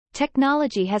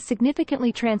Technology has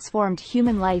significantly transformed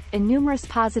human life in numerous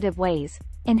positive ways,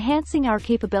 enhancing our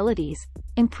capabilities,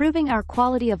 improving our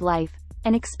quality of life,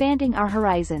 and expanding our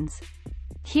horizons.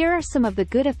 Here are some of the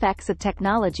good effects of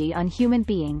technology on human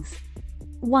beings.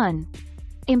 1.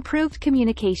 Improved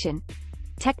communication.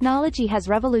 Technology has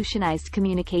revolutionized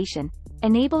communication,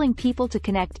 enabling people to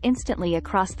connect instantly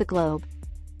across the globe.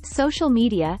 Social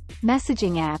media,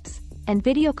 messaging apps, and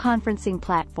video conferencing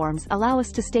platforms allow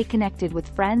us to stay connected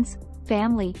with friends,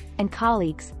 family, and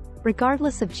colleagues,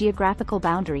 regardless of geographical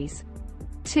boundaries.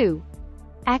 2.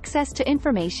 Access to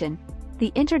information.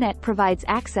 The Internet provides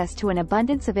access to an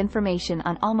abundance of information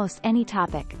on almost any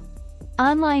topic.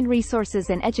 Online resources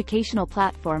and educational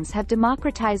platforms have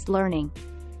democratized learning,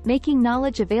 making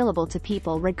knowledge available to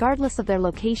people regardless of their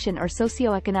location or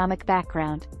socioeconomic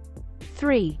background.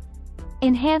 3.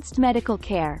 Enhanced medical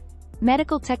care.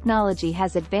 Medical technology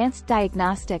has advanced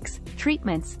diagnostics,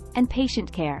 treatments, and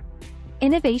patient care.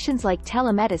 Innovations like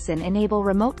telemedicine enable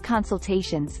remote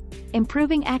consultations,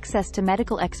 improving access to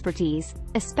medical expertise,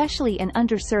 especially in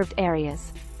underserved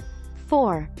areas.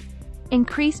 4.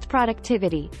 Increased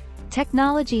productivity.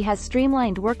 Technology has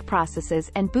streamlined work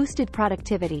processes and boosted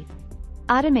productivity.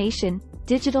 Automation,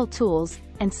 digital tools,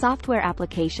 and software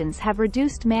applications have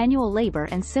reduced manual labor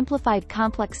and simplified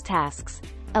complex tasks,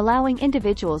 allowing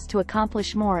individuals to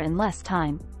accomplish more in less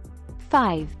time.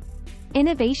 5.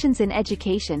 Innovations in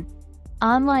education.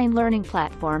 Online learning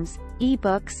platforms,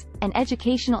 e-books, and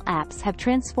educational apps have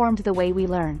transformed the way we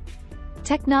learn.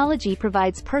 Technology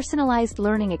provides personalized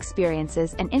learning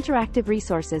experiences and interactive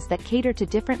resources that cater to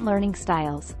different learning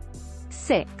styles.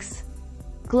 6.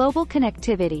 Global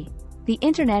connectivity. The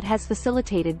Internet has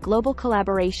facilitated global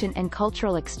collaboration and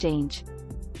cultural exchange.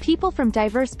 People from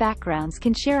diverse backgrounds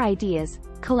can share ideas,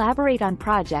 collaborate on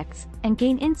projects, and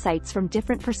gain insights from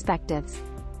different perspectives.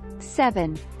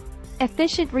 7.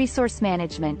 Efficient resource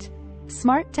management.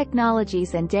 Smart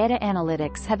technologies and data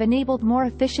analytics have enabled more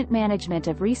efficient management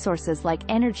of resources like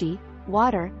energy,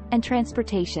 water, and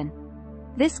transportation.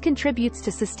 This contributes to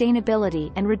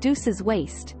sustainability and reduces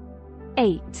waste.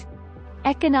 8.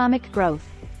 Economic growth.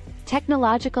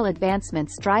 Technological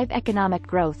advancements drive economic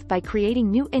growth by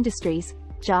creating new industries,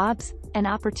 jobs, and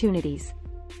opportunities.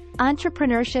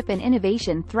 Entrepreneurship and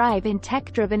innovation thrive in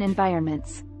tech-driven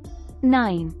environments.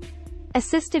 9.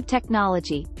 Assistive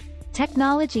technology.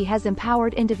 Technology has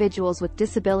empowered individuals with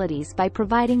disabilities by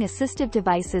providing assistive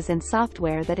devices and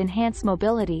software that enhance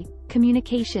mobility,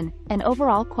 communication, and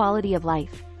overall quality of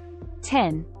life.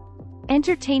 10.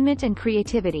 Entertainment and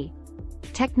creativity.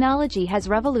 Technology has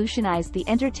revolutionized the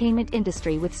entertainment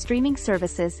industry with streaming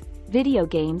services, video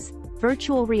games,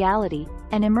 virtual reality,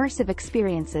 and immersive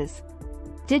experiences.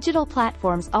 Digital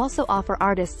platforms also offer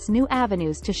artists new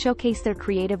avenues to showcase their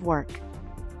creative work.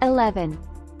 11.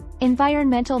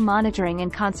 Environmental monitoring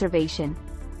and conservation.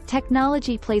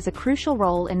 Technology plays a crucial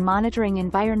role in monitoring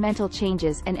environmental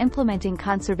changes and implementing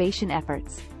conservation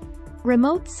efforts.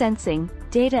 Remote sensing,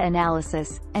 data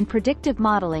analysis, and predictive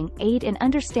modeling aid in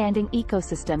understanding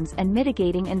ecosystems and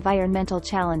mitigating environmental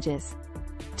challenges.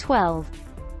 12.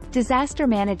 Disaster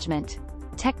management.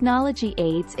 Technology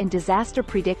aids in disaster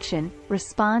prediction,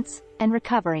 response, and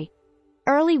recovery.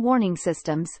 Early warning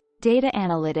systems, data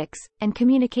analytics, and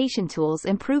communication tools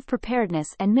improve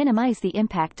preparedness and minimize the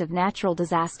impact of natural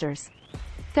disasters.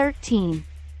 13.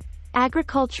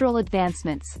 Agricultural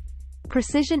advancements.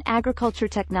 Precision agriculture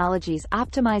technologies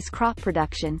optimize crop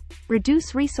production,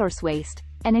 reduce resource waste,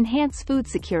 and enhance food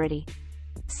security.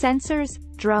 Sensors,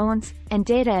 drones, and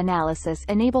data analysis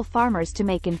enable farmers to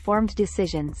make informed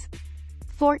decisions.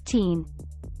 14.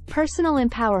 Personal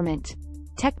empowerment.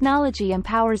 Technology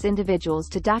empowers individuals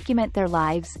to document their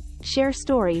lives, share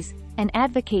stories, and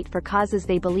advocate for causes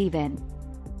they believe in.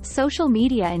 Social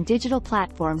media and digital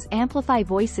platforms amplify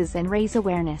voices and raise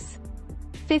awareness.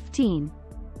 15.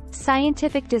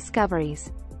 Scientific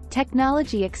discoveries.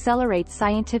 Technology accelerates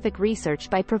scientific research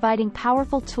by providing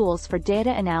powerful tools for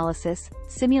data analysis,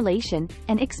 simulation,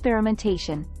 and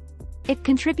experimentation. It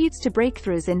contributes to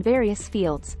breakthroughs in various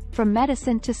fields, from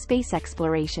medicine to space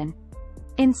exploration.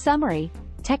 In summary,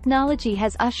 technology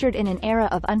has ushered in an era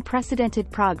of unprecedented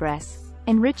progress,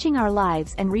 enriching our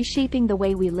lives and reshaping the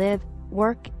way we live,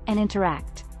 work, and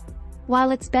interact. While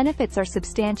its benefits are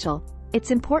substantial, it's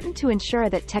important to ensure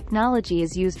that technology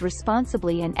is used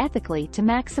responsibly and ethically to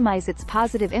maximize its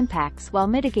positive impacts while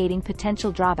mitigating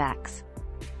potential drawbacks.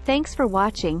 Thanks for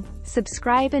watching.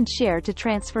 Subscribe and share to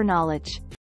transfer knowledge.